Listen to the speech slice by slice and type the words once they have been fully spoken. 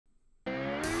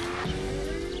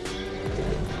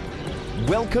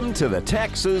Welcome to the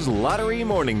Texas Lottery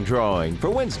Morning Drawing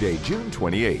for Wednesday, June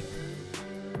 28th.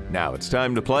 Now it's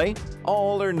time to play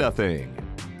All or Nothing.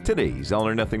 Today's All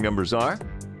or Nothing numbers are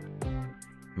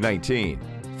 19,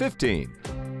 15,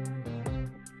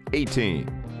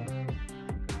 18,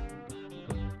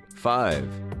 5,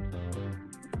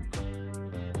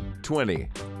 20,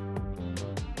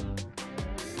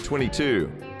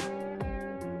 22,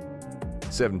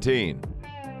 17,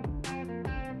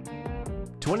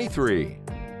 23,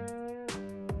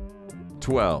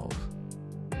 12,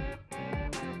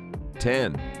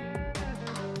 10,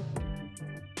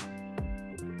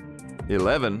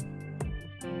 11,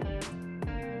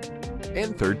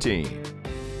 and 13.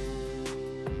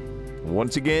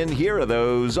 Once again, here are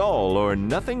those all or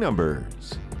nothing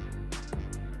numbers.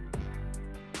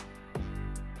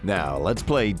 Now let's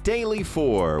play Daily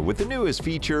 4 with the newest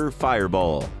feature,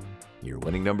 Fireball. Your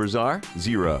winning numbers are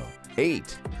 0,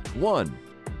 8, 1,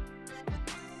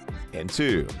 and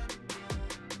 2.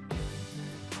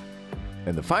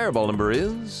 And the Fireball number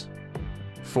is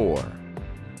 4.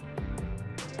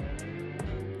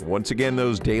 Once again,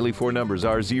 those Daily 4 numbers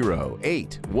are 0,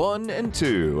 8, 1, and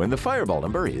 2, and the Fireball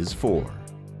number is 4.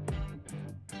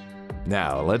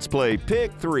 Now let's play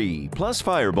Pick 3 plus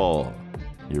Fireball.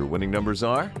 Your winning numbers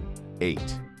are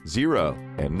 8, 0,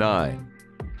 and 9.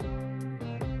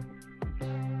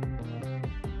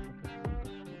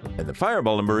 And the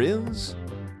Fireball number is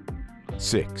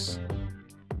 6.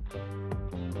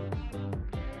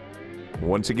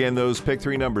 Once again, those Pick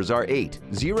 3 numbers are 8,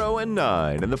 0, and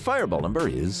 9, and the Fireball number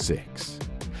is 6.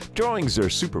 Drawings are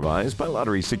supervised by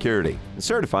Lottery Security and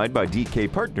certified by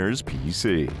DK Partners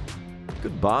PC.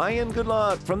 Goodbye and good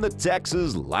luck from the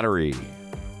Texas Lottery.